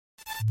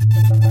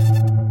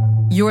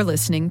You're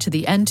listening to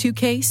the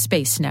N2K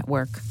Space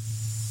Network.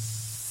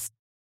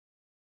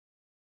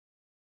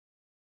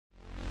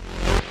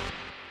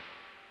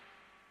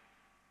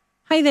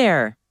 Hi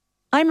there.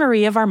 I'm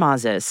Maria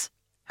Varmazes,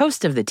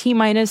 host of the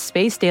T-Minus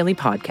Space Daily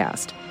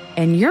podcast,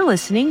 and you're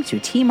listening to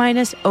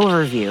T-Minus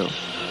Overview.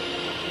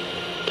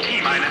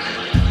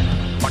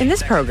 In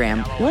this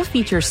program, we'll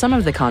feature some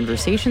of the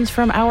conversations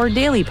from our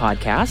daily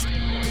podcast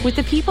with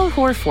the people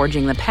who are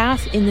forging the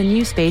path in the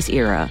new space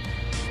era.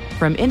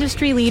 From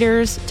industry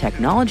leaders,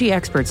 technology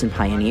experts and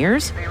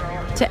pioneers,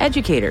 to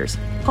educators,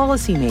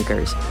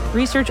 policymakers,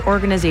 research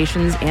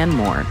organizations, and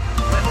more.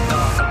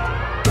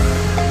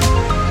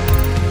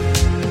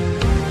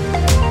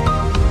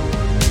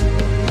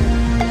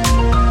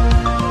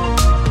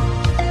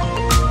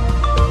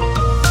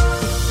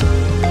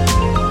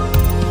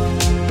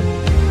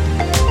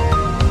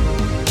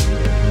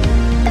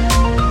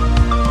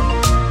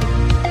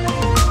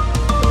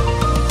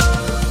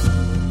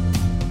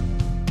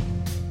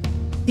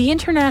 The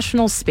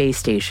International Space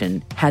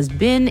Station has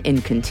been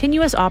in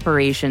continuous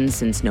operation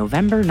since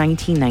November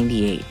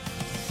 1998.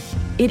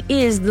 It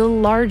is the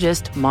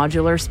largest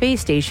modular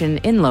space station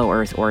in low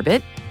Earth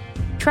orbit,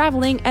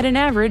 traveling at an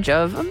average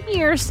of a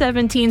mere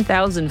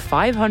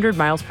 17,500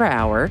 miles per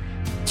hour,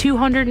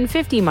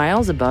 250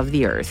 miles above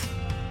the Earth.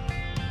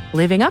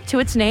 Living up to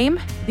its name,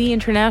 the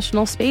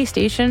International Space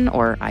Station,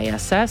 or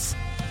ISS,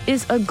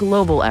 is a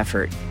global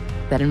effort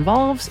that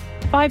involves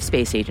 5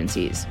 space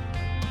agencies: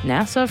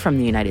 NASA from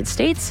the United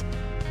States,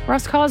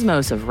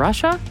 Roscosmos of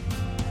Russia,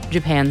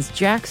 Japan's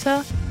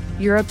JAXA,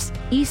 Europe's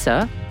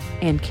ESA,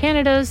 and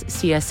Canada's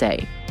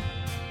CSA.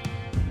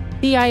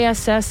 The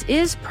ISS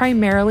is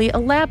primarily a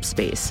lab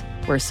space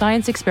where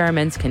science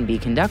experiments can be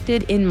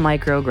conducted in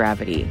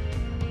microgravity.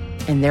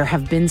 And there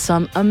have been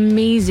some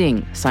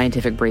amazing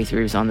scientific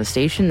breakthroughs on the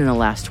station in the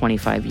last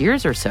 25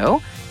 years or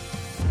so.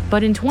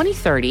 But in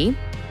 2030,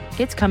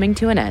 it's coming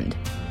to an end.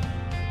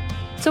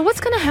 So what's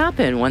going to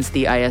happen once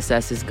the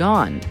ISS is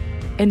gone?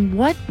 And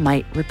what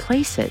might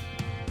replace it?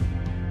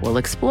 We'll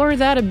explore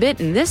that a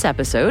bit in this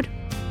episode,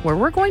 where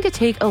we're going to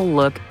take a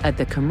look at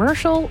the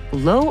commercial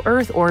low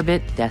Earth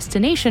orbit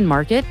destination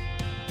market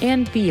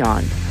and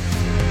beyond.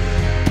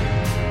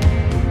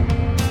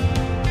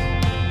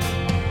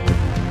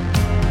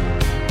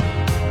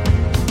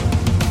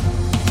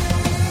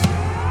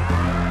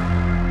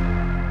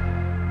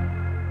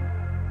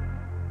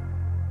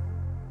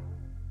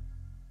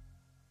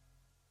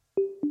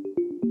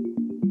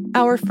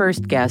 Our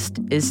first guest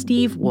is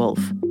Steve Wolf.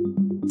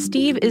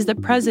 Steve is the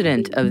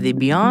president of the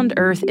Beyond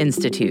Earth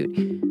Institute,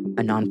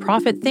 a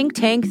nonprofit think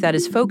tank that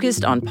is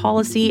focused on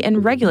policy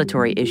and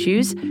regulatory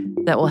issues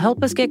that will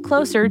help us get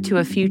closer to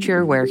a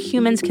future where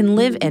humans can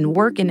live and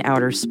work in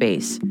outer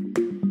space.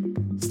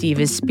 Steve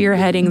is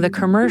spearheading the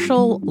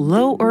commercial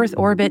low Earth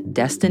orbit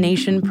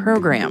destination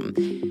program.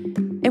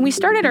 And we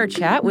started our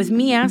chat with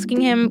me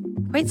asking him,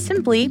 quite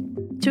simply,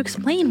 to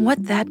explain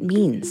what that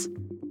means.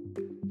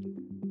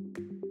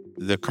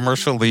 The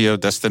Commercial LEO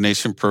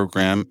Destination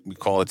Program, we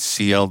call it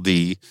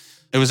CLD.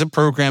 It was a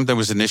program that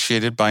was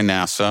initiated by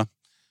NASA.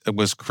 It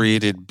was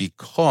created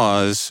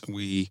because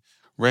we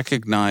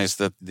recognized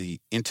that the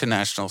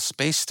International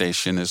Space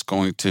Station is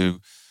going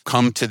to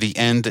come to the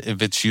end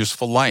of its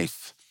useful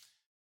life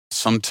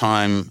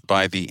sometime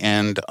by the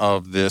end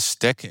of this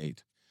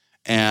decade.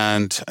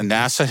 And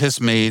NASA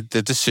has made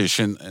the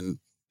decision, and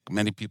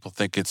many people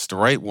think it's the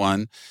right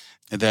one,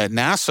 that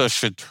NASA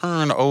should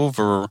turn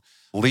over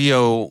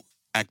LEO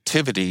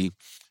activity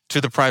to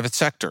the private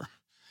sector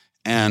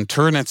and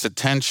turn its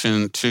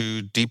attention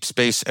to deep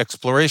space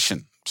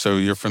exploration. So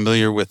you're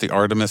familiar with the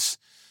Artemis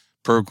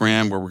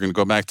program, where we're going to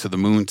go back to the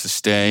moon to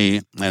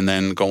stay and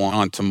then go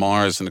on to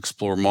Mars and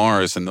explore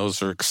Mars. And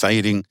those are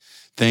exciting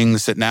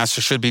things that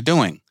NASA should be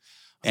doing.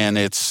 And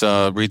it's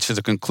reached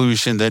the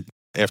conclusion that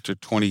after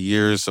 20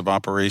 years of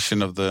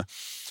operation of the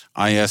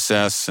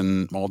ISS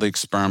and all the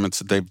experiments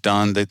that they've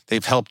done, that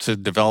they've helped to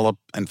develop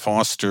and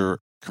foster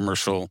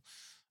commercial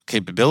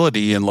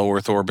capability in low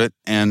Earth orbit,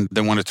 and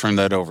they want to turn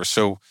that over.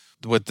 So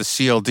what the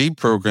CLD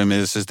program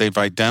is they've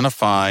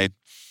identified,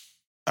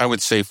 I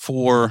would say,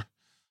 4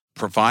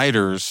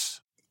 providers,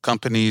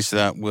 companies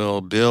that will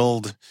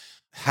build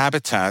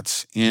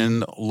habitats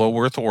in low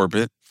Earth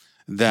orbit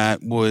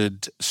that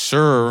would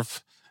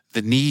serve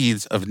the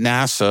needs of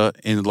NASA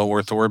in low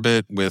Earth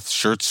orbit with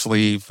shirt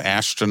sleeve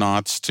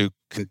astronauts to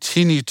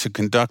continue to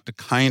conduct the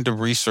kind of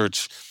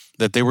research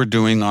that they were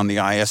doing on the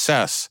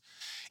ISS.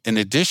 In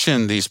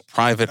addition, these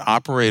private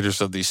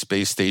operators of these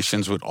space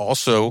stations would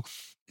also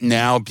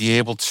now be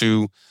able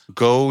to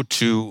go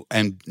to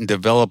and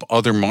develop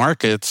other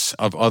markets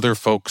of other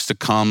folks to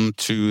come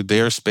to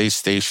their space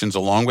stations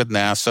along with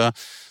NASA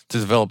to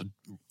develop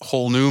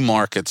whole new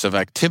markets of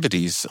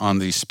activities on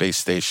these space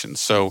stations.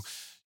 So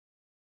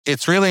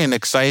it's really an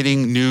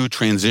exciting new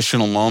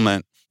transitional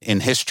moment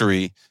in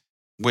history,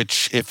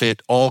 which, if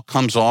it all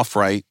comes off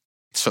right,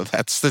 so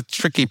that's the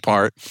tricky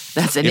part.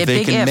 That's a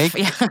big if.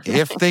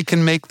 If they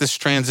can make this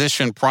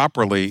transition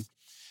properly,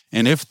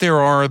 and if there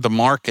are the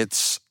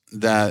markets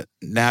that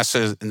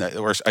NASA,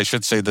 or I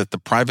should say that the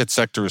private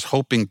sector is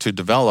hoping to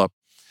develop,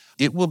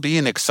 it will be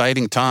an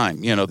exciting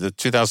time. The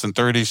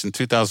 2030s and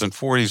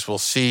 2040s will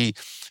see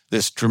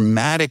this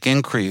dramatic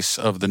increase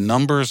of the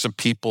numbers of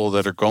people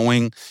that are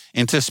going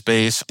into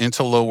space,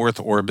 into low Earth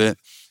orbit,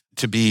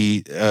 to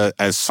be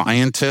as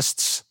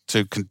scientists,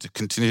 to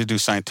continue to do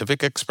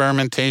scientific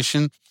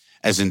experimentation,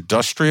 as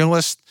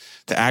industrialists,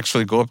 to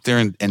actually go up there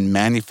and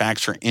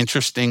manufacture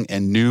interesting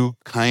and new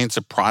kinds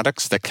of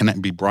products that can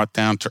be brought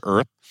down to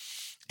Earth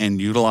and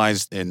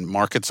utilized in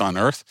markets on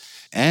Earth.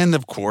 And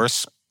of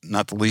course,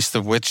 not the least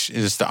of which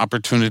is the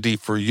opportunity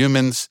for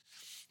humans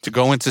to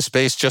go into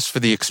space just for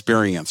the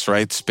experience,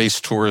 right? Space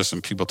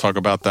tourism, people talk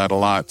about that a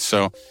lot.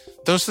 So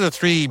those are the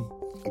three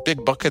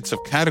big buckets of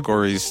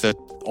categories that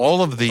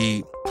all of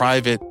the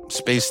private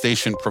space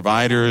station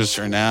providers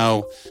are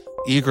now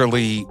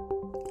eagerly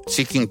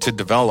seeking to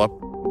develop.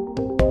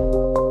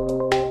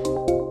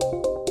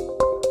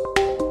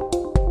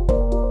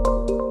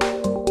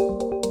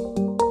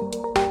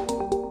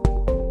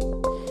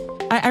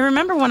 I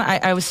remember when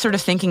I was sort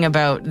of thinking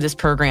about this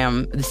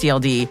program, the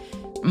CLD,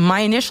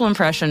 my initial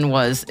impression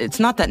was it's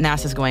not that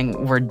NASA's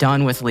going, we're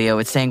done with LEO.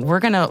 It's saying we're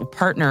going to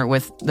partner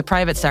with the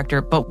private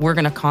sector, but we're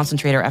going to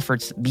concentrate our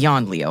efforts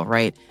beyond LEO,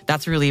 right?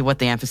 That's really what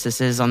the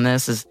emphasis is on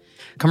this, is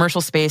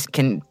commercial space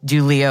can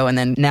do LEO, and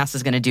then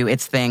NASA's going to do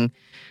its thing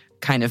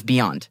kind of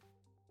beyond.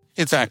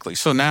 Exactly.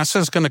 So NASA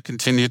is going to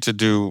continue to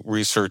do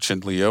research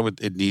in LEO.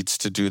 It needs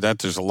to do that.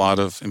 There's a lot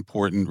of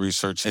important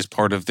research as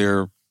part of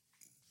their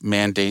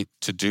mandate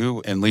to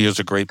do, and LEO is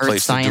a great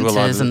place to do a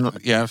lot of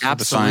for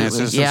the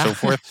sciences and so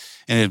forth,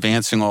 and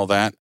advancing all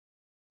that.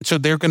 So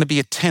they're going to be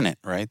a tenant,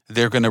 right?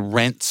 They're going to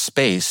rent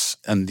space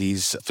in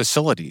these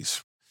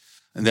facilities,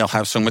 and they'll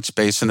have so much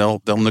space, and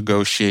they'll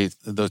negotiate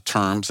the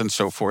terms and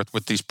so forth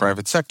with these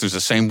private sectors.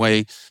 The same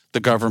way the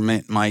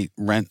government might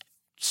rent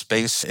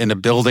space in a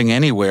building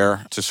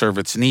anywhere to serve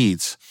its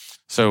needs.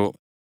 So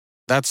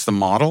that's the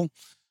model.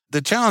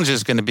 The challenge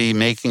is going to be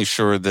making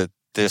sure that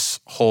this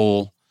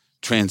whole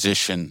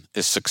transition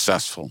is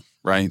successful,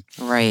 right?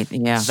 Right.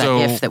 Yeah. So,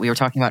 that if that we were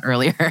talking about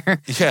earlier.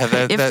 Yeah.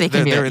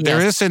 There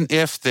is an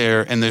if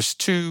there, and there's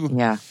two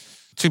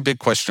big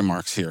question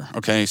marks here.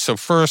 Okay. So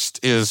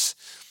first is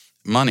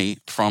money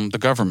from the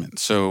government.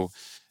 So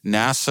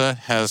NASA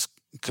has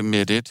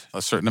committed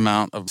a certain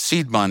amount of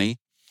seed money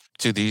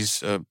to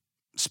these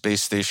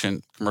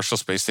commercial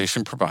space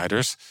station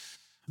providers.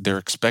 They're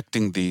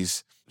expecting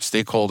these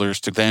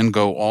stakeholders to then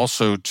go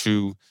also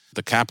to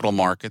the capital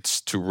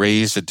markets to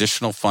raise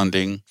additional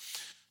funding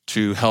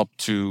to help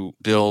to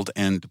build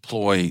and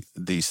deploy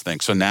these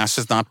things. So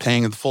NASA's not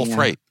paying the full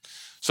freight.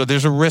 So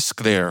there's a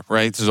risk there,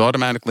 right? There's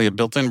automatically a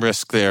built-in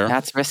risk there.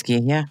 That's risky,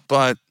 yeah.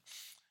 But,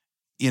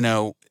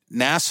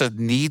 NASA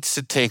needs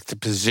to take the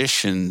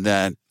position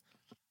that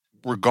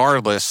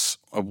regardless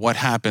of what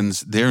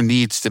happens, there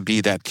needs to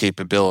be that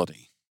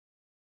capability.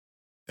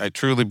 I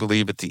truly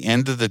believe at the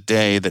end of the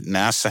day that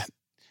NASA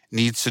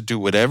needs to do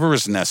whatever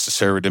is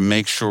necessary to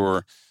make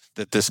sure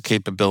that this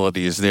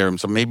capability is there. And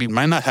so maybe we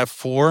might not have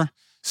 4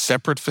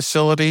 separate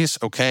facilities,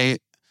 okay,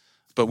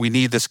 but we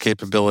need this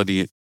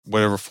capability,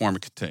 whatever form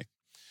it could take.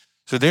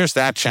 So there's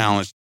that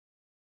challenge.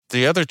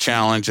 The other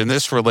challenge, and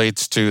this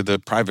relates to the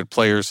private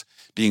players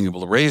being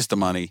able to raise the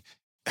money,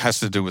 has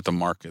to do with the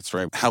markets,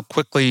 right? How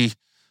quickly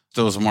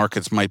those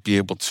markets might be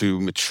able to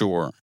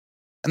mature.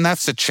 And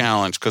that's the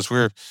challenge, because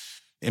we're,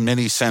 in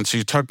many sense,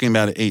 you're talking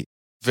about a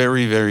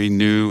very, very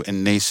new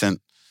and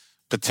nascent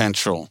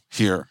potential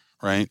here,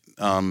 right?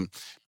 And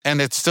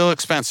it's still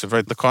expensive,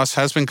 right? The cost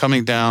has been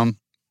coming down,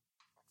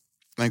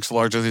 thanks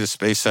largely to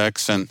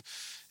SpaceX and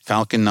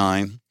Falcon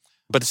 9,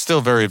 but it's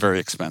still very, very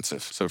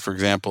expensive. So, for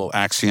example,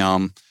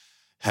 Axiom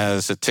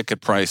has a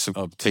ticket price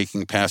of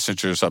taking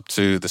passengers up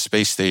to the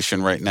space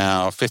station right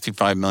now,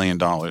 $55 million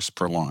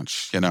per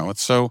launch.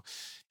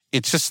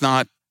 It's just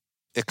not,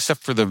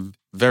 except for the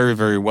very,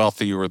 very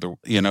wealthy or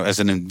as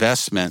an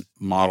investment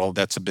model,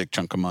 that's a big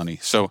chunk of money.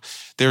 So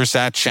there's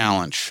that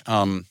challenge.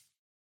 And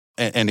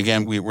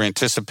again, we're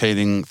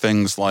anticipating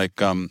things like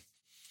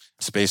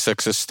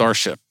SpaceX's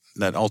Starship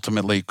that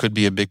ultimately could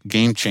be a big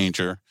game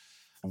changer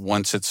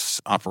once it's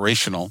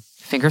operational.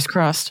 Fingers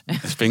crossed.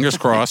 Fingers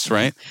crossed,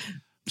 right?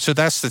 So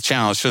that's the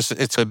challenge.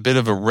 It's a bit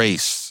of a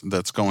race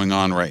that's going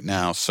on right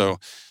now. So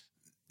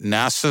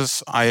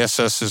NASA's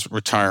ISS is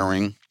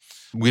retiring.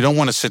 We don't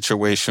want a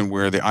situation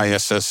where the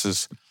ISS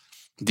is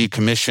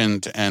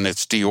decommissioned and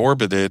it's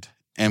deorbited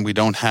and we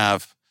don't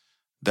have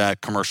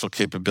that commercial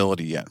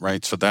capability yet,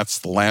 right? So that's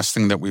the last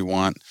thing that we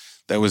want.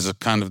 That was a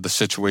kind of the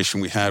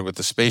situation we had with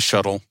the space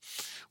shuttle,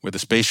 where the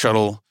space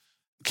shuttle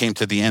came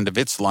to the end of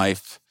its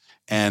life.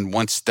 And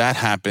once that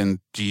happened,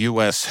 the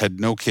U.S. had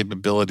no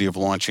capability of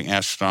launching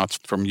astronauts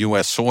from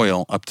U.S.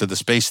 soil up to the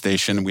space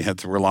station, and we had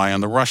to rely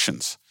on the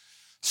Russians.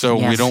 So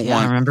we don't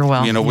want,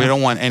 we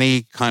don't want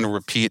any kind of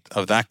repeat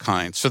of that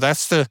kind. So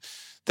that's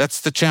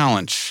the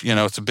challenge.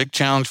 It's a big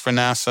challenge for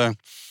NASA.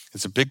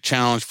 It's a big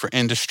challenge for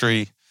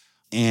industry.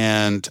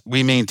 And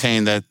we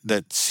maintain that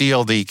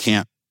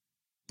CLD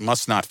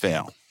must not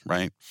fail,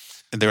 right?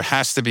 There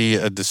has to be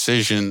a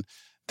decision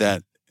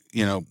that,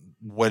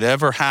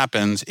 whatever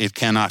happens, it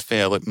cannot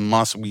fail.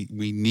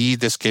 We need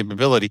this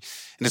capability.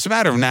 And it's a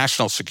matter of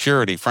national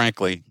security,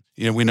 frankly.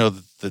 We know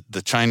that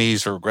the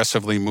Chinese are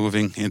aggressively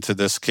moving into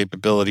this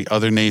capability.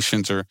 Other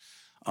nations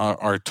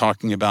are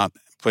talking about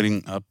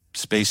putting up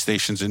space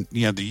stations. And,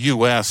 the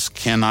U.S.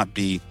 cannot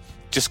be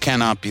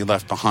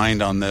left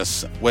behind on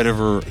this,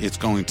 whatever it's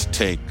going to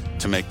take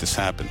to make this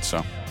happen.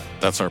 So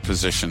that's our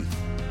position.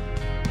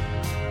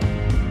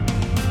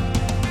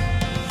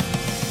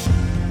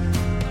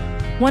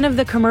 One of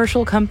the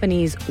commercial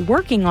companies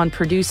working on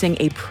producing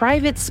a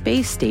private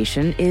space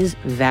station is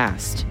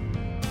VAST.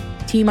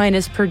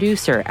 T-Minus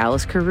producer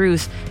Alice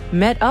Carruth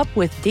met up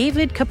with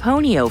David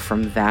Caponio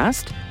from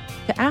VAST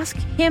to ask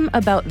him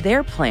about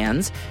their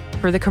plans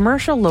for the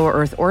commercial low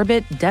Earth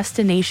orbit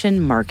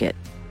destination market.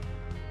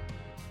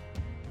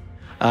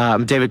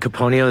 I'm David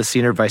Caponio, the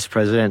Senior Vice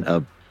President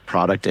of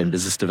Product and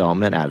Business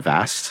Development at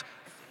VAST.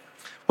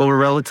 Well, we're a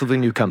relatively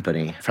new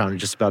company, founded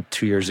just about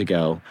 2 years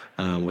ago,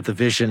 with a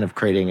vision of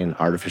creating an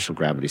artificial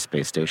gravity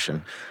space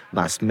station.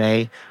 Last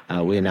May,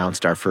 we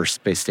announced our first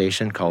space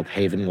station called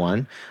Haven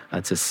 1.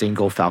 It's a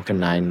single Falcon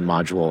 9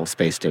 module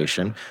space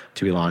station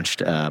to be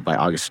launched by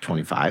August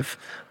 25.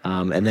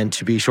 And then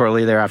to be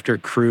shortly thereafter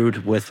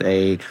crewed with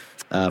a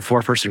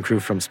 4-person crew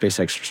from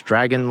SpaceX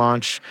Dragon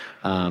launch,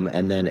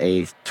 and then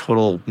a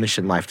total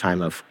mission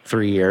lifetime of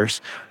 3 years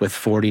with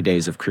 40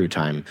 days of crew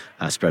time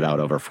spread out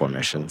over 4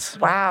 missions.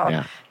 Wow.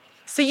 Yeah.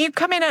 So you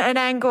come in at an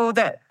angle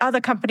that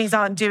other companies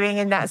aren't doing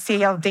in that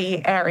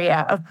CLD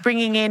area of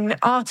bringing in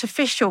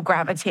artificial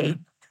gravity.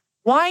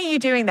 Why are you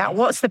doing that?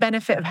 What's the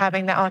benefit of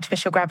having that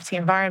artificial gravity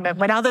environment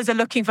when others are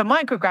looking for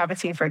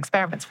microgravity for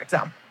experiments, for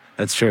example?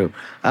 That's true.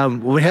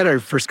 When we had our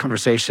first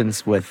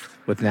conversations with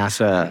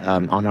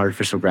NASA on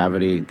artificial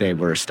gravity, they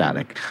were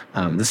ecstatic.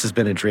 This has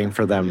been a dream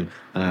for them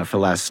for the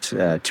last 2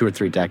 or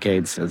 3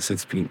 decades,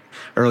 since the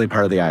early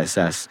part of the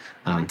ISS,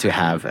 to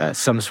have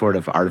some sort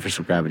of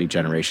artificial gravity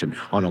generation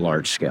on a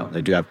large scale.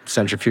 They do have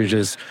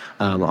centrifuges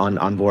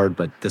on board,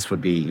 but this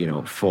would be,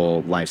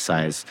 full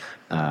life-size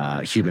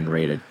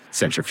human-rated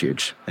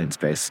centrifuge in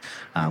space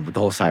with the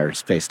whole entire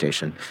space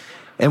station.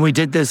 And we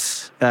did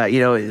this,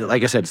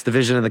 like I said, it's the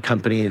vision of the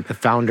company. The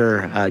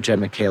founder, Jed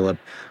McCaleb,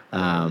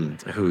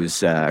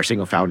 who's our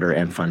single founder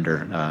and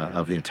funder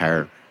of the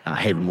entire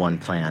Haven 1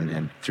 plan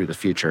and through the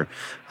future,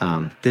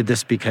 did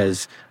this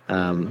because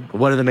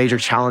one of the major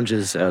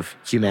challenges of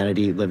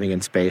humanity living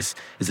in space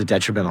is the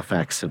detrimental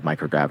effects of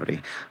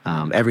microgravity.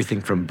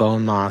 Everything from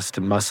bone loss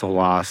to muscle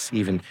loss,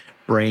 even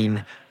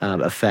brain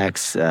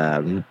effects,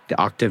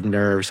 octave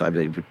nerves.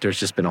 There's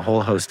just been a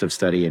whole host of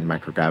study in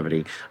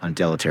microgravity on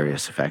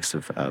deleterious effects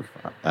of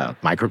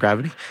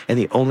microgravity. And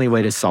the only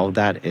way to solve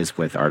that is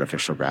with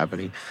artificial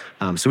gravity.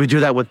 So we do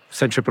that with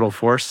centripetal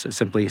force,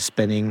 simply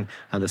spinning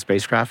the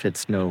spacecraft.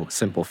 It's no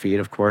simple feat,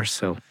 of course.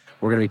 So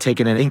we're going to be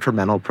taking an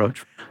incremental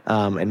approach.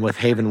 And with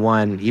Haven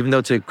 1, even though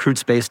it's a crewed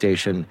space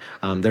station,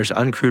 there's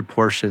uncrewed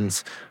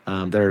portions.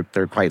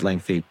 They're quite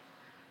lengthy,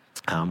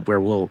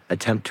 where we'll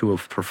attempt to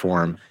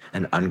perform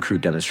an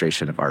uncrewed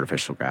demonstration of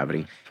artificial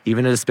gravity.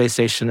 Even at a space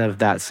station of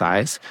that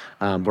size,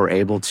 we're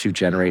able to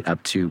generate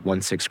up to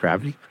 1/6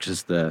 gravity, which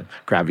is the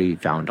gravity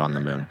found on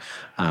the moon.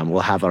 We'll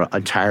have an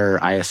entire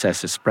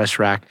ISS express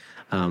rack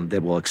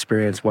that will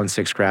experience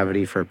 1/6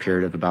 gravity for a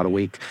period of about a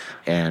week,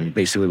 and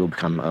basically will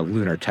become a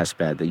lunar test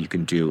bed that you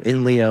can do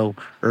in LEO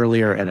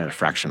earlier and at a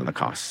fraction of the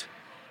cost.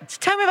 So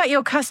tell me about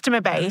your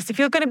customer base. If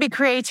you're going to be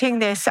creating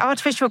this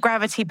artificial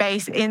gravity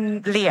base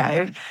in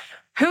LEO,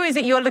 who is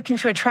it you're looking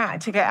to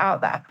attract to get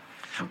out there?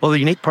 Well, the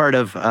unique part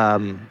of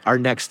our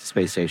next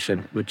space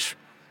station, which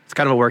is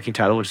kind of a working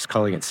title, we're just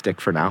calling it STIC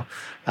for now,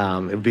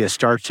 it would be a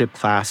Starship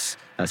class,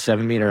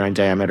 7 meter in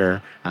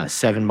diameter,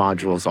 7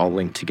 modules all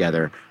linked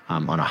together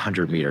on a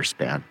 100-meter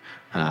span.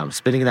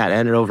 Spinning that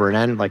end over an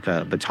end like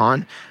a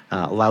baton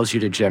allows you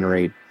to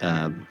generate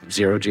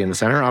 0G in the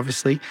center,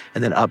 obviously,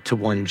 and then up to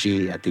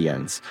 1G at the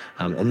ends.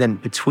 And then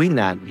between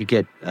that, you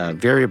get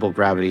variable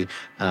gravity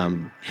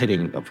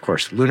hitting, of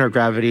course, lunar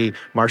gravity,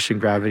 Martian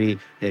gravity,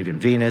 even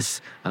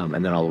Venus,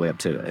 and then all the way up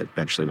to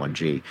eventually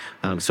 1G.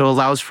 So it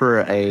allows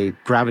for a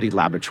gravity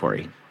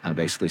laboratory,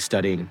 basically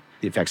studying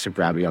the effects of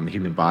gravity on the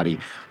human body.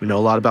 We know a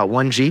lot about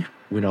 1G.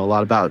 We know a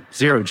lot about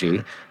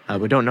 0G.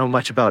 We don't know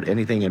much about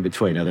anything in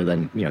between other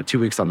than, 2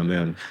 weeks on the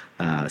moon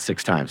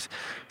 6 times.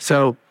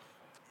 So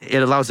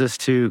it allows us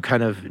to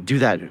kind of do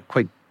that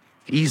quite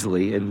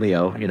easily in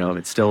LEO.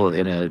 It's still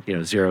in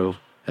a zero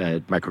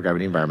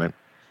microgravity environment,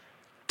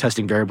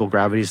 testing variable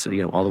gravities,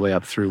 all the way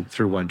up through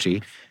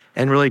 1G,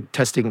 and really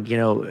testing,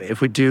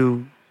 if we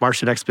do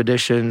Martian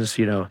expeditions,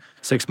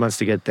 6 months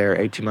to get there,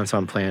 18 months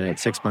on planet,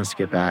 6 months to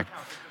get back,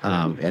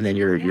 and then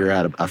you're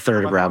at a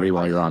third of gravity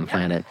while you're on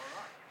planet.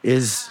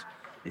 Is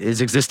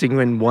existing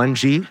in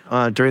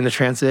 1G during the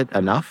transit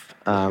enough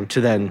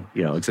to then,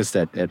 exist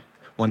at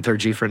 1/3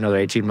 G for another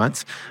 18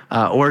 months,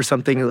 or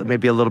something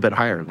maybe a little bit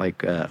higher,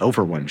 like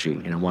over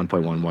 1G,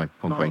 1.1,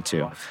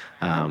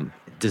 1.2.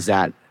 Does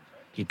that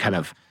kind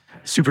of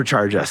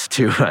supercharge us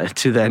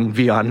to then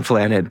be on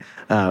planet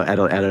at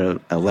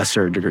a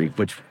lesser degree,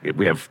 which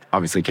we have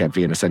obviously can't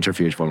be in a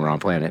centrifuge when we're on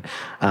planet,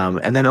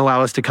 and then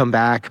allow us to come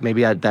back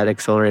maybe at that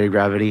accelerated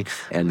gravity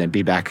and then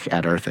be back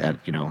at Earth at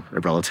a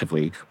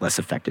relatively less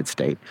affected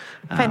state.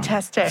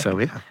 Fantastic. So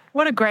yeah.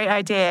 What a great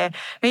idea.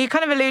 Now, you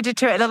kind of alluded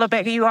to it a little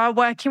bit. You are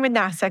working with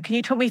NASA. Can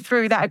you talk me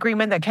through that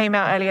agreement that came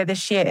out earlier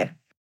this year?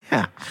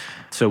 Yeah.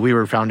 So we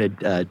were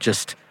founded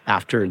just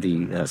after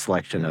the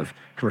selection of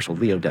commercial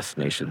LEO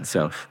destinations.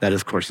 So that,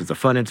 of course, is a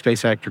funded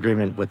Space Act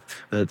agreement with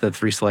the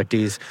three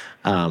selectees.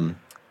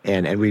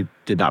 And we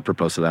did not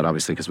propose to that,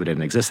 obviously, because we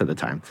didn't exist at the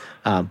time.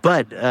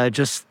 But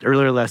just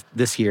earlier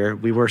this year,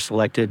 we were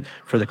selected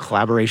for the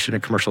Collaboration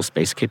and Commercial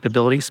Space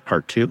Capabilities,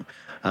 Part 2,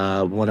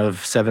 one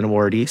of 7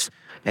 awardees.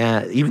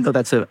 Even though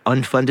that's an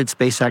unfunded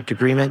Space Act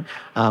agreement,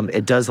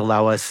 it does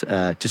allow us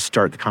to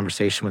start the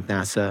conversation with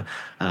NASA,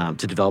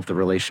 to develop the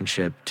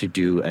relationship, to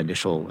do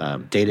initial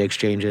data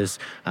exchanges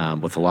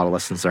with a lot of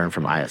lessons learned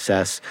from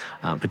ISS,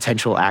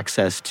 potential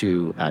access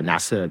to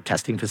NASA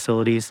testing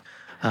facilities,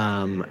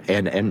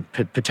 and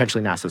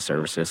potentially NASA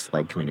services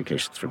like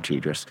communications from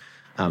TDRS.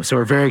 So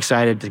we're very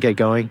excited to get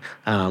going.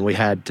 We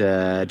had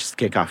just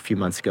kick off a few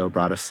months ago,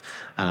 brought us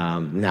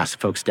NASA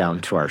folks down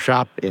to our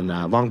shop in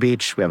Long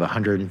Beach. We have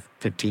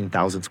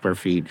 115,000 square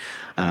feet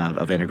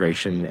of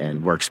integration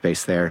and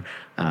workspace there,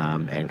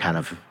 and kind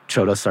of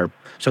showed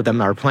them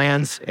our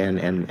plans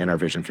and our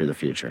vision for the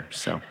future.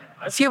 So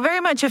you're very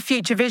much a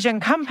future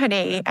vision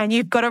company, and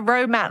you've got a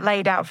roadmap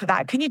laid out for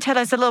that. Can you tell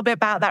us a little bit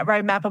about that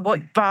roadmap and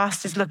what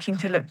VAST is looking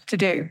to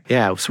do?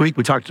 Yeah, so we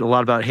talked a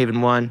lot about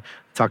Haven 1,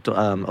 talked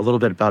a little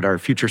bit about our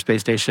future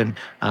space station,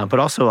 but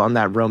also on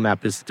that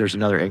roadmap there's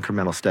another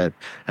incremental step.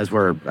 As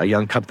we're a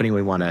young company,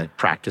 we want to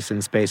practice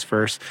in space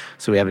first.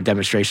 So we have a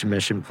demonstration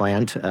mission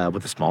planned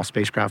with a small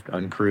spacecraft,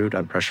 uncrewed,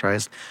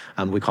 unpressurized,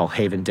 we call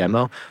Haven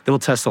Demo. That will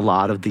test a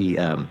lot of the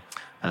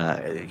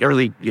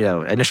early,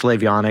 initial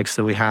avionics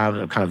that we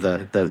have, kind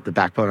of the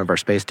backbone of our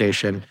space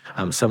station,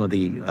 some of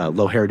the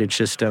low heritage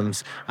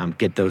systems,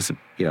 get those,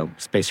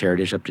 space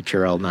heritage up to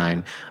Tier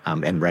L9,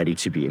 and ready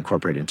to be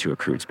incorporated into a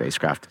crewed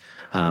spacecraft.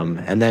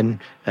 And then,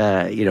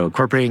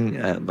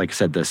 incorporating, like I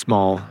said, the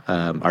small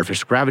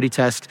artificial gravity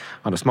test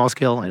on a small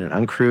scale and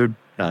an uncrewed,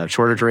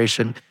 shorter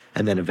duration,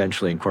 and then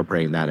eventually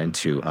incorporating that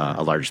into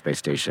a larger space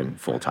station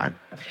full time.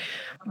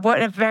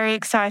 What a very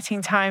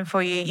exciting time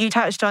for you. You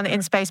touched on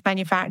in-space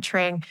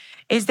manufacturing.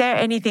 Is there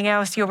anything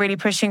else you're really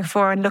pushing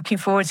for and looking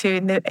forward to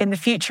in the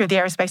future of the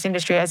aerospace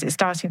industry as it's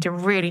starting to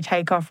really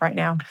take off right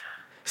now?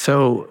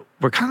 So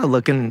we're kind of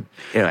looking,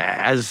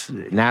 as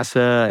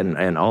NASA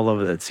and all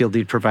of the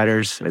CLD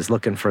providers is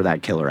looking for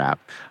that killer app.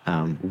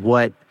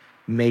 What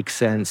makes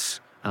sense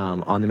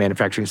on the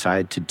manufacturing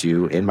side to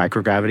do in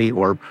microgravity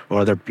or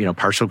other,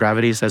 partial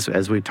gravities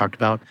as we talked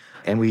about.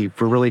 And we're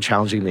really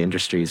challenging the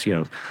industries,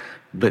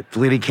 But the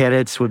leading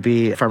candidates would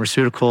be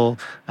pharmaceutical,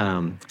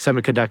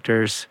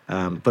 semiconductors,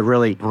 but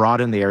really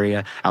broaden the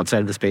area outside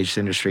of the space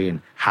industry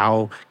and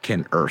how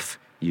can Earth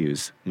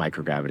use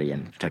microgravity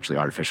and potentially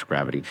artificial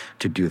gravity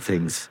to do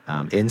things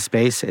in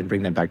space and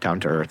bring them back down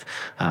to Earth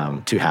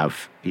to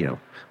have,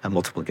 a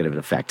multiplicative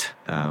effect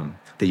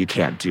that you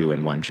can't do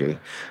in 1G.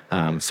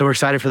 So we're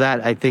excited for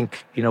that. I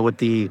think, with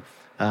the...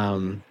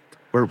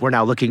 We're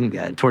now looking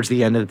towards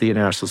the end of the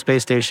International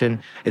Space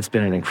Station. It's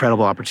been an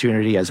incredible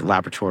opportunity as a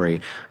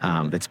laboratory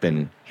that's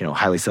been,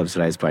 highly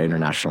subsidized by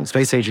international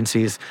space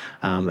agencies.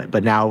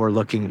 But now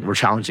we're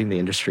challenging the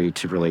industry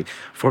to really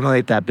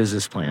formulate that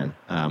business plan.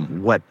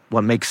 What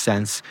makes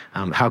sense?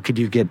 How could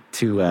you get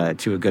to a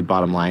good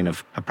bottom line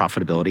of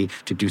profitability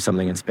to do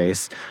something in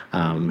space?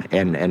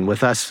 And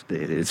with us,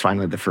 it's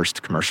finally the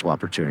first commercial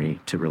opportunity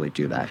to really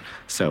do that.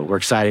 So we're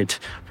excited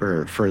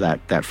for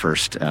that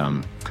first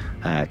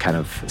kind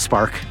of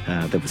spark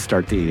that would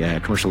start the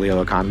commercial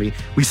LEO economy.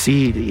 We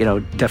see,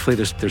 definitely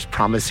there's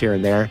promise here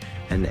and there,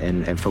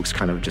 and folks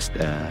kind of just,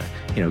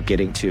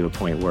 getting to a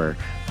point where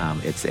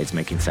it's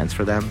making sense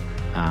for them,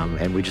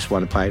 and we just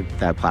want to apply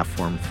that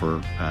platform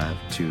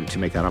to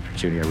make that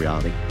opportunity a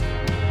reality.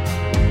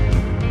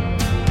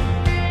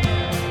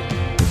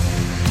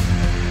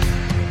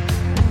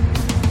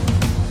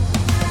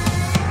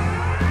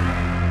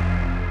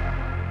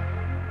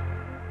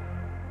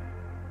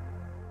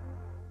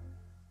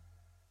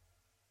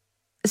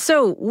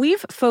 So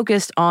we've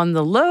focused on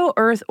the low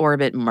Earth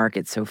orbit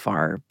market so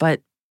far,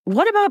 but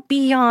what about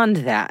beyond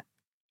that?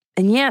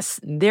 And yes,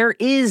 there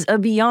is a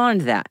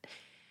beyond that.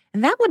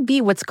 And that would be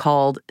what's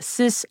called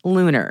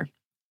cislunar.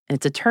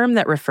 It's a term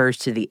that refers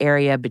to the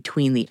area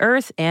between the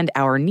Earth and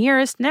our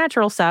nearest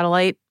natural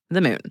satellite,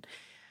 the Moon.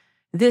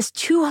 This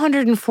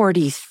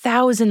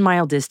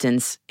 240,000-mile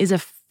distance is a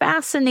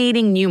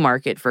fascinating new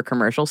market for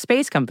commercial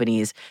space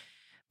companies,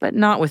 but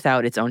not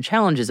without its own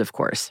challenges, of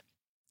course.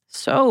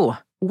 So,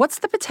 what's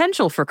the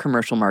potential for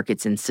commercial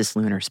markets in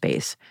cislunar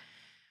space?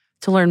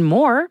 To learn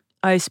more,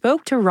 I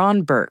spoke to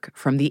Ron Burke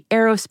from the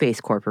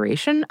Aerospace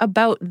Corporation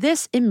about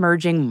this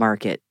emerging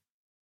market.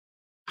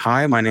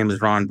 Hi, my name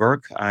is Ron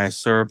Burke. I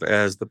serve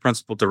as the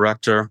Principal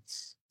Director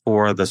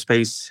for the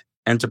Space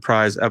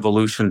Enterprise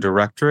Evolution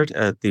Directorate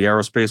at the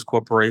Aerospace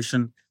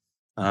Corporation.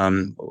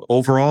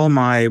 Overall,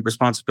 my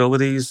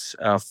responsibilities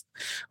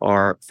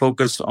are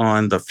focused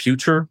on the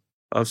future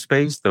of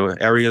space, the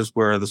areas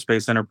where the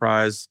space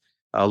enterprise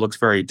looks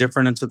very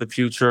different into the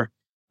future.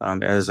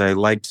 As I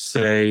like to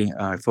say,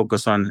 I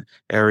focus on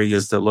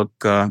areas that look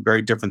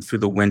very different through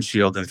the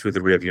windshield and through the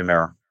rearview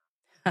mirror.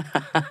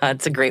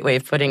 That's a great way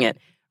of putting it.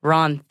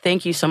 Ron,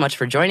 thank you so much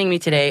for joining me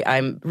today.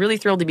 I'm really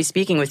thrilled to be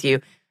speaking with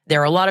you. There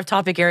are a lot of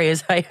topic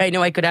areas I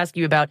know I could ask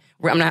you about.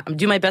 I'm going to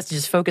do my best to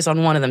just focus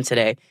on one of them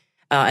today.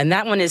 And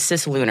that one is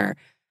Cislunar.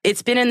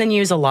 It's been in the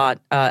news a lot.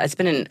 It's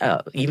been in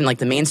even like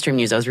the mainstream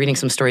news. I was reading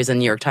some stories in the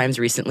New York Times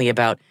recently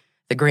about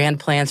the grand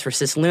plans for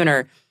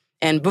Cislunar.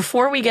 And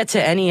before we get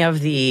to any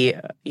of the,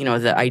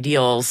 the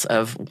ideals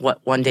of what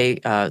one day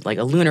like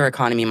a lunar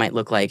economy might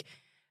look like,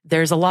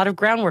 there's a lot of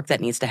groundwork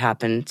that needs to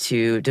happen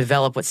to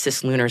develop what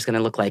Cislunar is going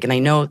to look like. And I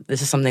know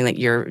this is something that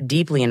you're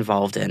deeply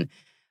involved in.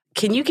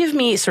 Can you give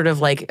me sort of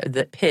like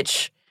the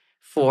pitch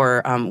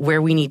for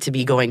where we need to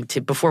be going to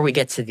before we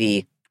get to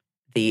the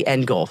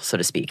end goal, so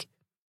to speak?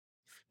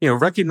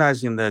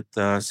 Recognizing that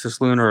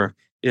Cislunar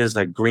is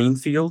a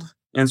greenfield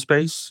in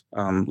space,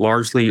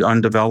 largely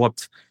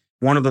undeveloped.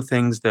 One of the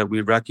things that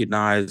we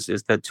recognize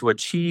is that to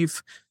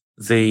achieve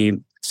the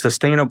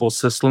sustainable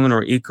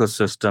cislunar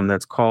ecosystem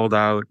that's called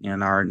out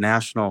in our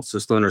national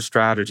cislunar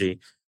strategy,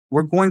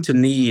 we're going to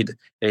need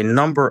a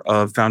number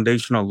of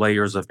foundational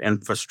layers of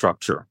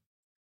infrastructure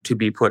to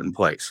be put in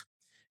place.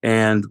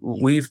 And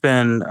we've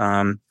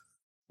been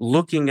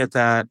looking at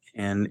that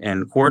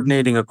and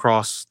coordinating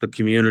across the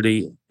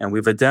community, and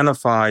we've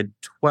identified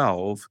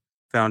 12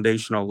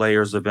 foundational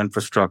layers of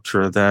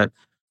infrastructure that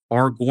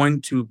are going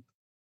to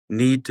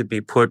need to be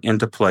put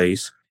into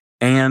place.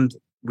 And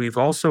we've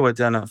also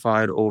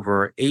identified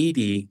over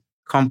 80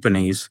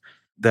 companies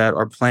that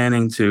are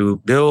planning to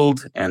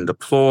build and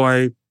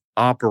deploy,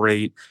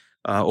 operate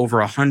over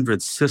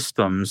 100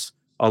 systems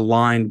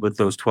aligned with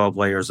those 12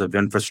 layers of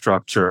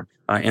infrastructure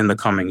in the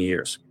coming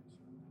years.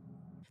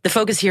 The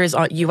focus here is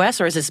on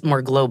U.S. or is this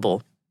more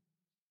global?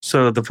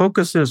 So the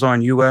focus is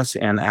on U.S.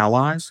 and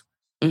allies.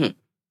 Mm-hmm.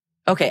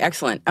 Okay,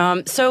 excellent.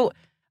 So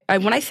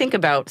when I think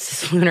about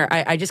Cislunar,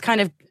 I just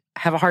kind of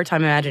have a hard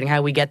time imagining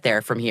how we get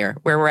there from here,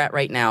 where we're at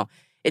right now.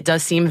 It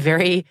does seem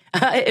very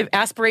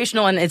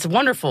aspirational and it's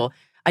wonderful.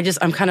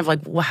 I'm kind of like,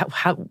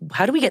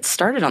 how do we get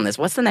started on this?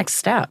 What's the next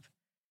step?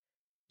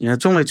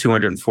 It's only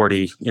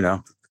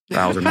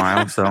 240,000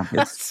 miles, so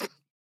it's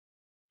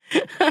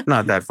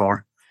not that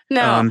far.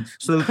 No.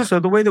 So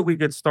the way that we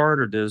get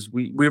started is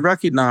we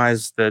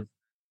recognize that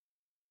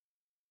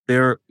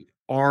there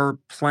are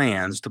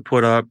plans to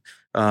put up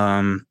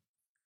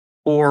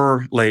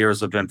 4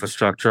 layers of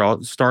infrastructure,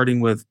 starting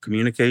with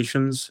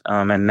communications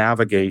and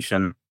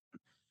navigation,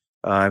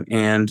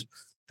 and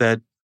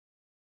that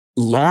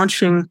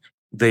launching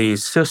the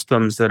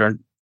systems that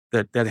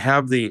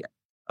have the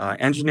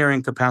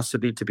engineering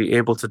capacity to be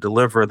able to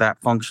deliver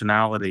that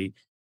functionality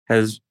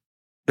has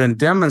been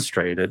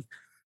demonstrated.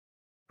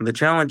 The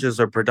challenges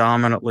are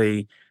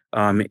predominantly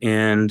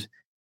in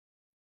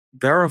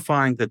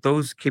verifying that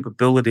those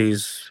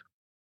capabilities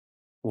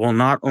will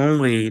not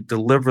only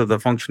deliver the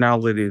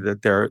functionality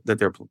that they're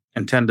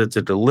intended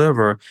to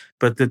deliver,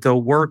 but that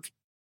they'll work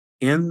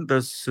in the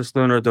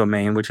cislunar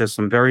domain, which has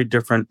some very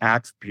different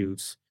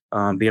attributes.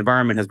 The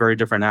environment has very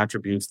different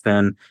attributes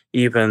than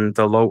even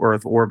the low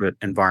Earth orbit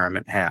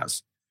environment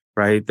has,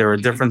 right? There are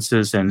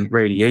differences in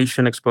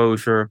radiation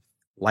exposure,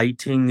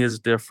 lighting is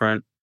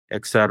different,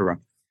 etc.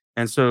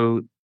 And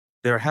so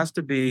there has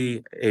to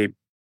be a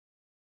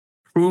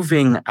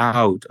proving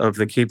out of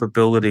the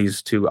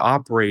capabilities to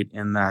operate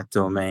in that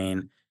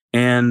domain.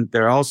 And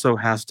there also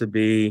has to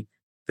be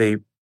the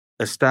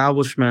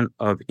establishment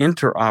of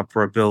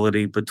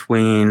interoperability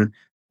between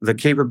the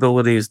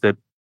capabilities that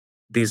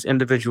these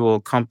individual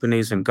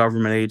companies and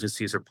government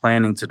agencies are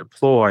planning to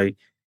deploy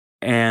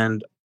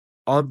and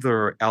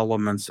other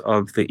elements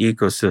of the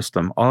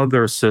ecosystem,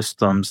 other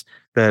systems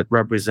that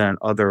represent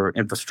other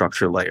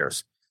infrastructure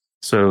layers.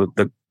 So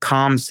the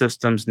comm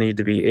systems need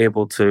to be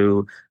able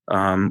to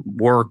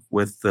work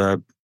with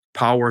the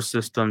power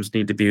systems,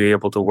 need to be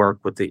able to work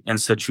with the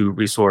in-situ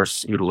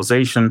resource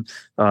utilization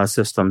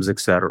systems, et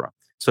cetera.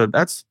 So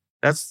that's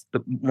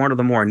one of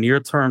the more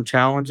near-term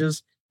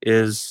challenges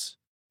is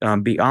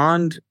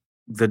beyond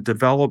the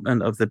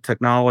development of the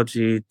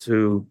technology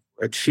to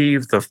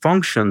achieve the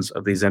functions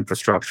of these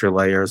infrastructure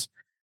layers,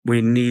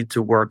 we need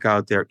to work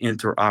out their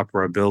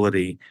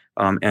interoperability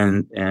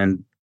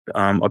and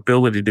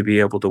ability to be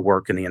able to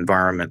work in the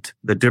environment,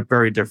 the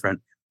very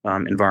different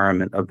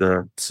environment of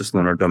the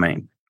cislunar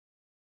domain.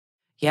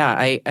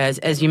 Yeah,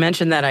 as you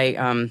mentioned that,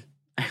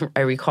 I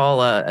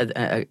recall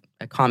a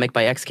comic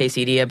by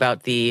XKCD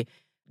about the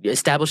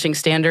establishing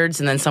standards,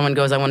 and then someone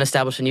goes, I want to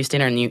establish a new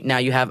standard, and now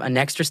you have an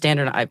extra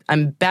standard.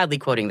 I'm badly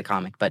quoting the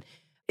comic, but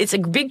it's a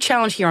big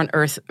challenge here on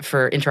Earth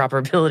for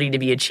interoperability to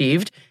be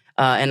achieved.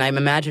 And I'm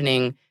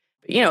imagining,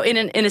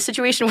 in a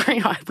situation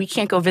where we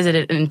can't go visit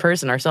it in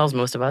person ourselves,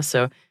 most of us,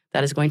 so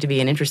that is going to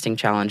be an interesting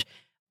challenge.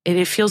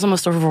 It feels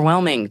almost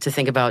overwhelming to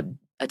think about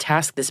a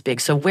task this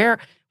big. So where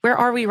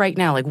are we right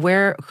now? Like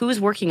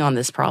who's working on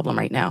this problem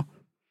right now?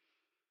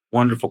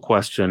 Wonderful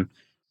question.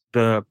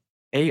 The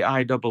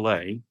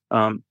AIAA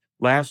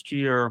last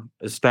year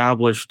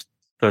established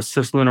the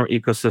Cislunar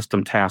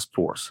Ecosystem Task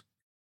Force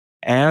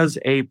as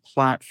a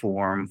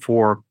platform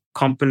for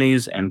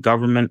companies and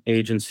government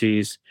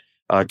agencies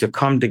to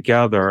come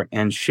together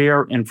and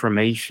share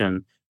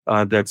information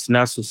that's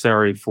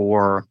necessary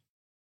for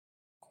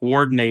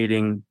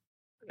coordinating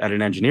at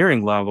an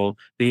engineering level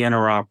the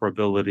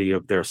interoperability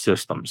of their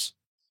systems.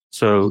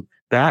 So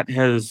that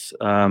has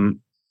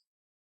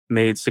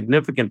made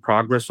significant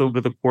progress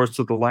over the course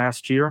of the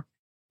last year.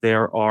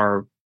 There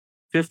are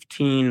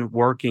 15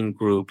 working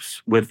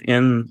groups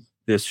within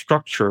the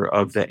structure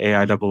of the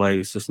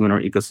AIAA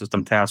Cislunar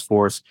Ecosystem Task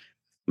Force.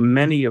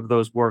 Many of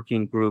those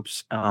working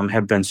groups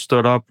have been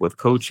stood up with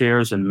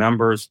co-chairs and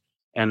members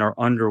and are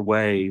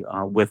underway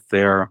with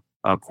their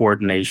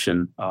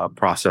coordination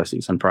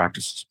processes and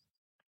practices.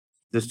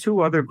 There's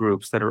two other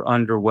groups that are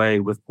underway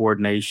with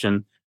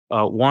coordination.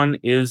 One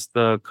is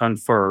the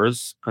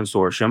CONFERS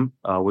Consortium,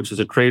 which is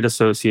a trade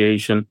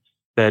association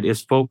that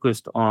is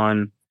focused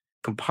on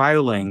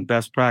compiling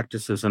best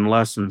practices and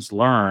lessons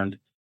learned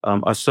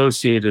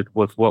associated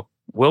with what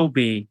will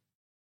be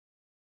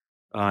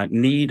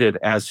needed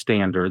as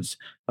standards.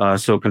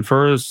 So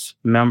CONFERS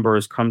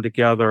members come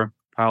together,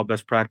 compile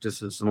best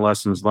practices and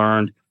lessons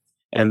learned,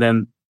 and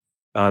then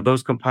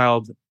those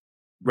compiled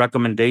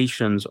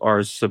recommendations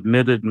are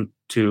submitted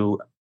to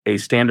a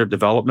standard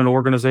development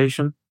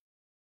organization.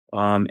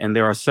 And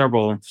there are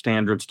several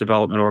standards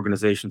development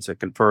organizations that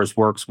CONFERS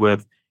works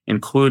with,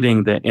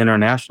 including the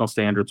International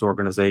Standards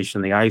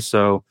Organization, the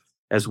ISO,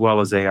 as well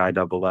as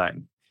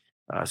AIAA.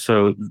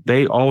 So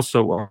they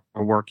also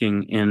are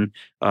working in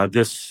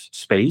this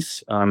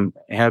space,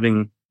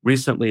 having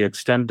recently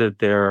extended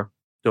their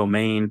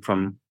domain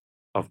from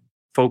a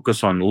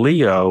focus on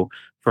LEO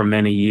for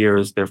many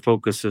years. Their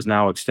focus is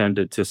now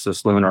extended to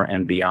Cislunar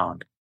and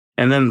beyond.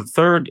 And then the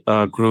third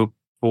group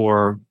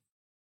for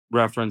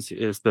reference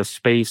is the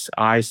Space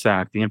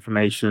ISAC, the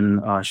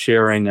Information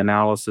Sharing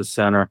Analysis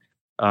Center,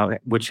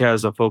 which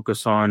has a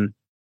focus on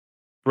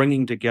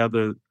bringing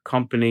together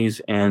companies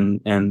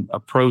and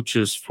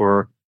approaches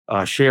for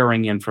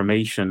sharing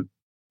information.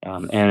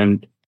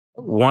 And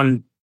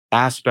one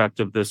aspect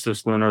of the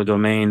Cislunar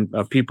domain,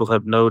 people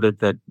have noted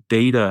that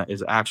data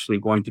is actually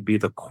going to be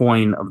the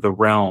coin of the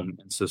realm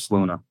in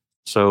Cislunar.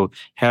 So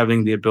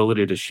having the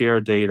ability to share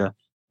data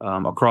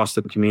across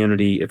the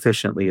community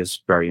efficiently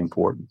is very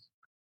important.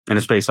 And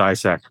the Space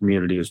ISAC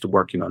community is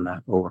working on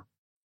that over.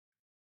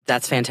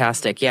 That's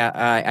fantastic.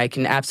 Yeah, I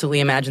can absolutely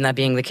imagine that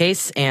being the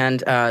case,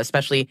 and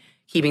especially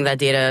keeping that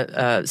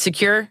data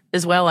secure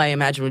as well, I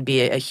imagine would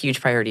be a huge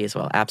priority as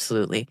well.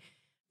 Absolutely.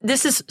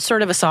 This is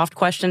sort of a soft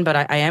question, but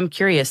I am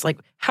curious, like,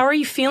 how are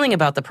you feeling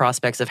about the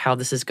prospects of how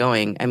this is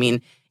going? I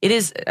mean,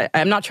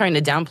 I'm not trying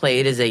to downplay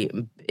it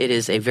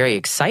is a very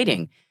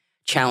exciting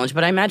challenge,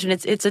 but I imagine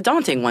it's a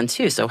daunting one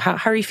too. So how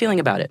are you feeling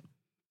about it?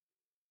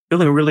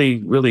 Feeling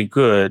really, really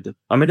good.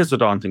 It is a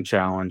daunting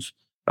challenge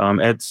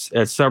at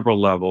several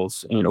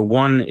levels.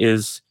 One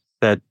is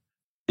that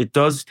it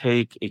does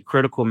take a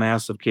critical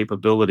mass of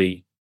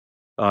capability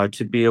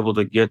to be able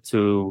to get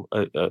to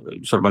a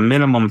sort of a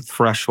minimum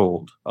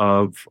threshold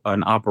of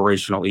an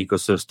operational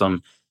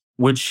ecosystem,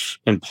 which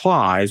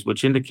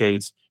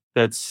indicates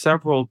that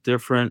several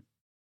different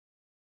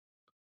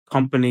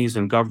companies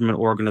and government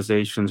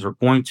organizations are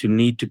going to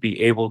need to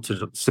be able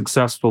to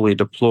successfully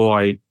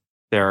deploy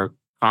their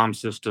comm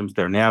systems,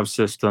 their nav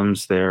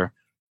systems, their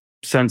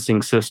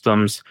sensing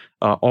systems,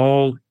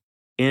 all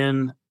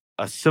in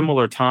a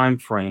similar time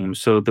frame,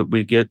 so that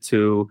we get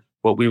to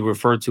what we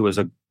refer to as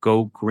a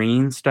go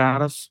green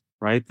status,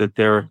 right? That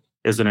there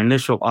is an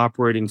initial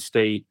operating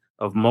state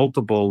of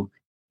multiple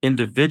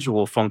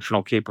individual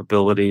functional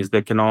capabilities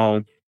that can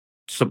all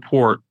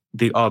support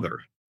the other,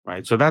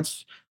 right? So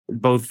that's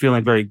both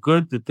feeling very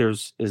good that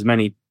there's as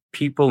many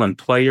people and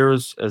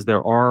players as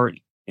there are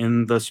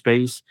in the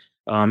space,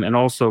 and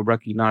also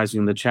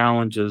recognizing the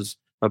challenges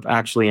of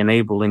actually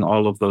enabling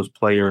all of those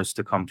players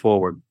to come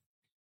forward.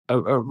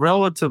 A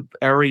relative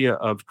area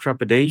of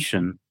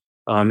trepidation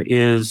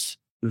is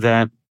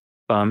that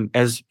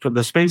as for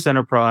the space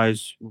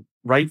enterprise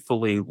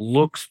rightfully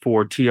looks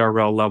for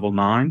TRL level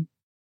 9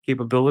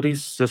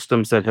 capabilities,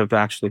 systems that have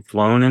actually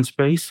flown in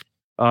space,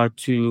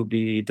 to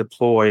be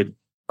deployed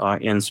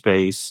in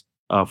space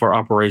for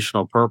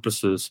operational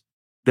purposes,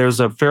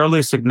 there's a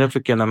fairly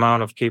significant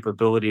amount of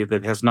capability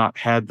that has not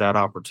had that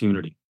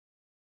opportunity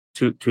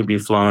to be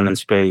flown in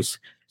space.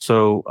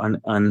 So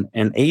an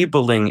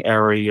enabling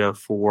area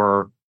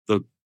for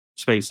the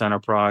space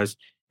enterprise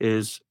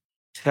is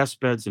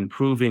testbeds and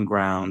proving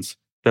grounds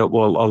that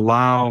will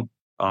allow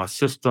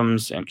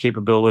systems and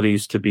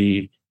capabilities to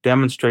be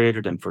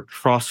demonstrated and for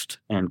trust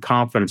and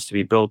confidence to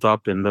be built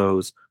up in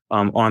those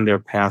on their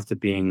path to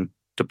being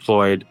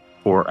deployed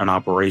for an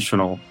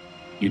operational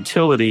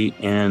utility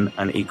in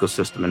an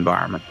ecosystem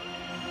environment.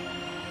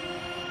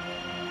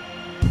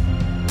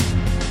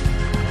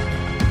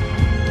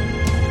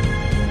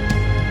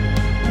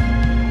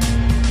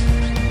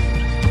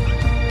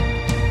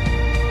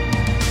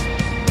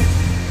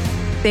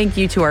 Thank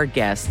you to our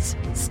guests,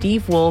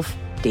 Steve Wolf,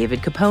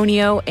 David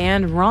Caponio,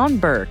 and Ron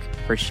Burke,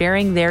 for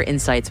sharing their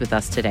insights with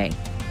us today.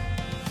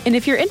 And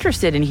if you're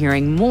interested in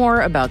hearing more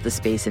about the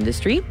space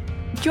industry,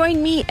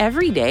 join me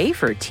every day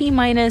for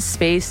T-Minus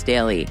Space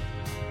Daily.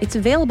 It's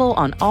available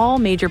on all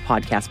major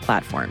podcast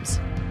platforms.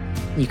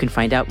 You can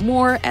find out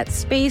more at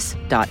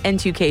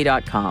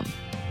space.n2k.com.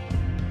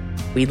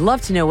 We'd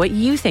love to know what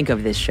you think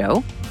of this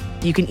show.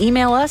 You can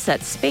email us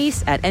at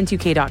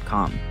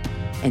space@n2k.com.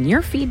 And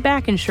your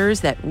feedback ensures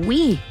that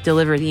we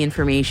deliver the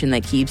information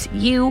that keeps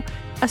you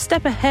a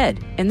step ahead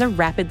in the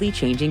rapidly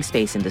changing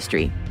space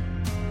industry.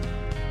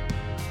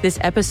 This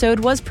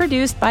episode was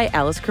produced by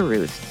Alice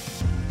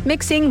Carruth.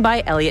 Mixing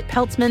by Elliot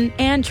Peltzman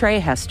and Trey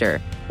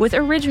Hester, with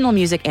original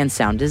music and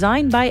sound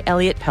design by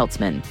Elliot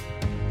Peltzman.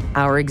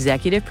 Our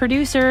executive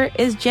producer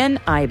is Jen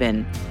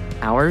Iben.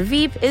 Our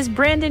Veep is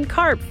Brandon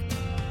Karpf.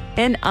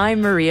 And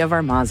I'm Maria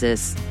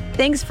Varmazis.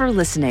 Thanks for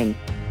listening.